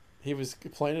now. He was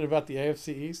complaining about the AFC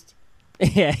East?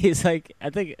 Yeah, he's like,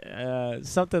 I think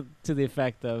something to the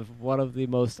effect of one of the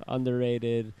most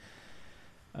underrated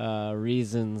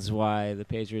reasons why the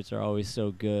Patriots are always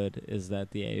so good is that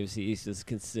the AFC East is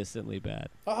consistently bad.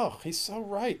 Oh, he's so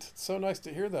right. It's so nice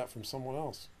to hear that from someone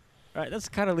else. Right, that's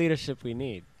the kind of leadership we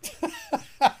need.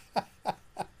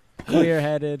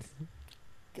 Clear-headed.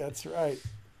 That's right.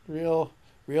 Real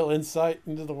insight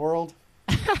into the world.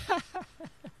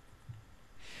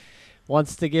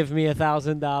 Wants to give me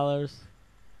 $1,000.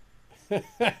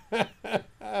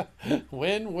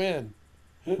 Win-win.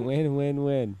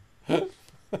 Win. Oh,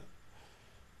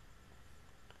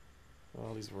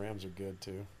 these Rams are good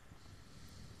too.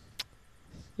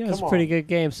 Yeah, it's a Come pretty on. good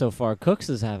game so far. Cooks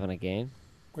is having a game.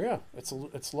 Yeah, it's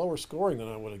lower scoring than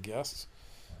I would have guessed.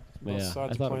 Both Yeah, sides I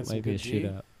are thought playing it some might be a good D.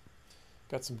 shootout.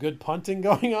 Got some good punting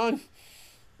going on.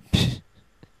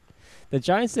 The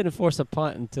Giants didn't force a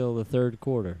punt until the third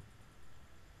quarter.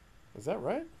 Is that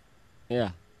right?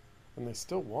 Yeah. And they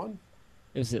still won?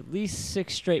 It was at least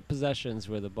 6 straight possessions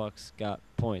where the Bucks got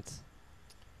points.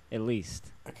 At least.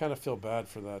 I kind of feel bad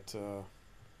for that.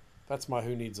 That's my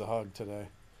who needs a hug today.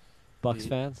 Bucks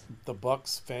fans? The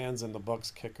Bucks fans and the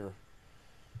Bucks kicker.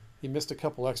 He missed a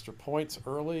couple extra points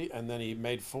early, and then he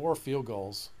made 4 field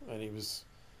goals, and he was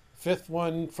fifth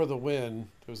one for the win.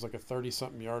 It was like a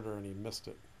 30-something yarder, and he missed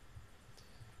it.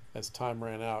 As time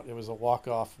ran out, it was a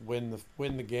walk-off win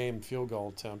the game field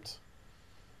goal attempt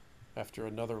after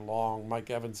another long Mike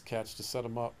Evans catch to set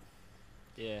him up.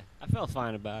 Yeah, I felt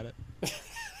fine about it.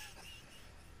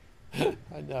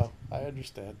 I know, I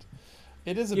understand.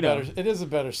 It is You know. it is a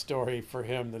better story for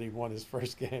him that he won his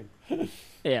first game.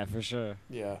 Yeah, for sure.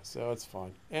 Yeah, so it's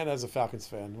fine. And as a Falcons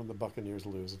fan, when the Buccaneers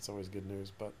lose, it's always good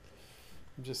news. But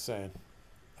I'm just saying,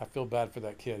 I feel bad for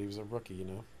that kid. He was a rookie, you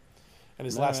know. And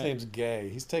his last name's Gay.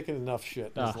 He's taken enough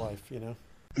shit in his life, you know.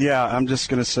 Yeah, I'm just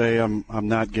gonna say I'm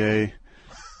not gay.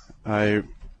 I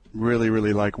really,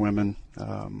 really like women.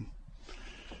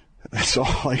 That's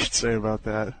all I can say about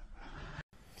that.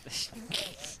 This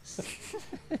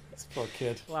poor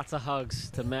kid. Lots of hugs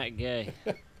to Matt Gay.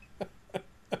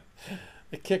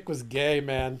 The kick was gay,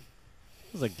 man.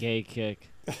 It was a gay kick.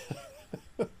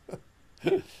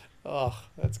 Oh,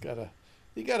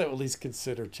 you gotta at least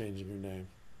consider changing your name.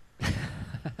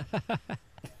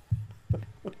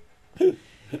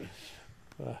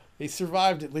 He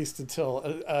survived at least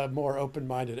until a more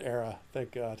open-minded era.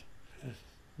 Thank God.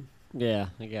 Yeah,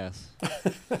 I guess.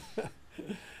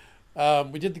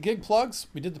 We did the gig plugs.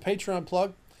 We did the Patreon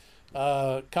plug.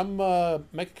 Come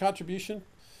make a contribution.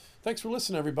 Thanks for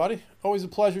listening, everybody. Always a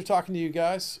pleasure talking to you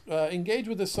guys. Engage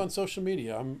with us on social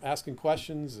media. I'm asking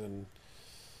questions, and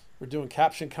we're doing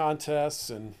caption contests.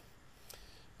 And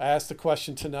I asked the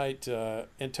question tonight,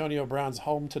 Antonio Brown's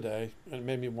home today, and it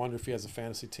made me wonder if he has a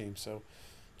fantasy team. So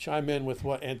chime in with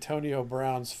what Antonio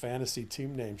Brown's fantasy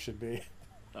team name should be.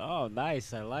 Oh,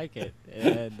 nice. I like it.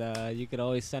 And you can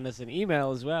always send us an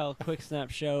email as well,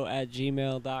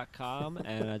 quicksnapshow@gmail.com.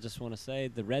 And I just want to say,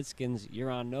 the Redskins,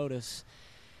 you're on notice.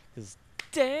 Because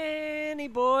Danny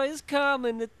Boy's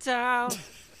coming to town.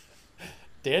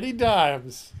 Danny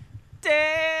Dimes.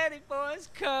 Danny Boy's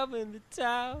coming to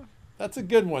town. That's a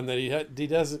good one that he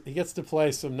gets to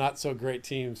play some not so great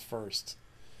teams first.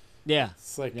 Yeah.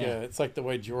 It's like the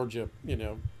way Georgia,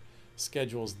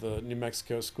 schedules the New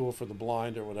Mexico School for the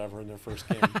Blind or whatever in their first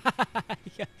game.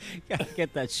 You gotta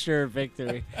get that sure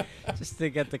victory just to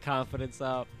get the confidence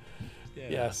up. Yeah.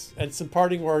 Yes. And some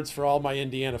parting words for all my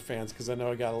Indiana fans, because I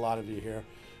know I got a lot of you here.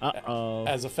 Uh-oh.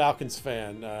 As a Falcons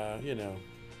fan,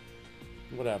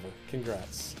 whatever.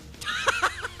 Congrats.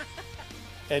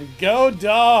 And go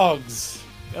Dogs!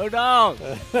 Go Dogs!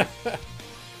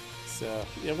 So,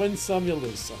 you win some, you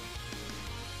lose some.